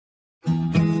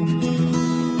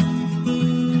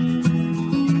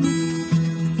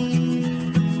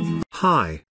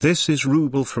Hi, this is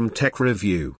Rubel from Tech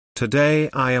Review. Today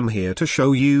I am here to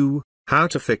show you how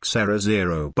to fix error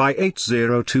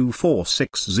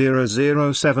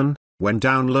 0x80246007 when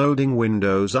downloading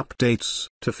Windows updates.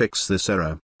 To fix this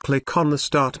error, click on the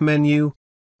Start menu.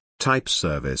 Type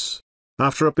service.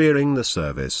 After appearing the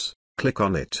service, click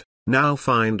on it. Now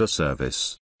find a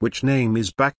service, which name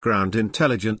is Background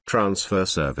Intelligent Transfer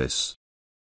Service.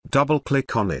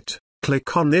 Double-click on it.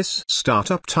 Click on this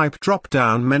Startup Type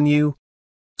drop-down menu.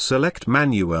 Select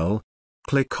Manual.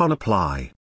 Click on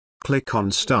Apply. Click on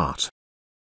Start.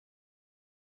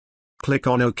 Click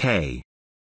on OK.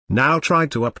 Now try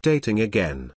to updating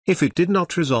again. If it did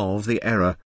not resolve the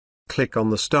error, click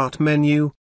on the Start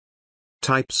menu.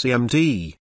 Type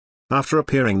CMD. After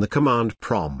appearing the command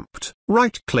prompt,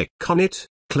 right-click on it,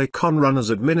 click on Run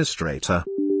as Administrator.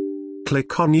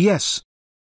 Click on Yes.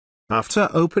 After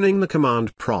opening the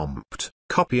command prompt,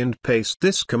 copy and paste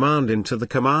this command into the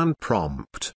command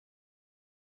prompt.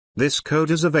 This code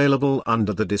is available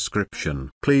under the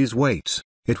description. Please wait,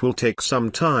 it will take some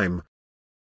time.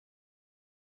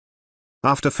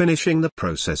 After finishing the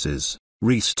processes,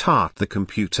 restart the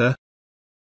computer.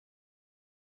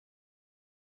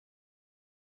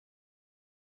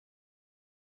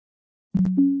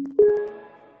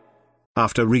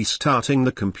 After restarting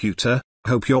the computer,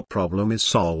 hope your problem is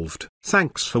solved.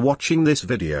 Thanks for watching this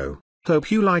video. Hope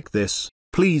you like this.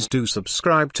 Please do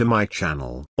subscribe to my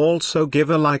channel. Also give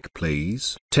a like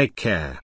please. Take care.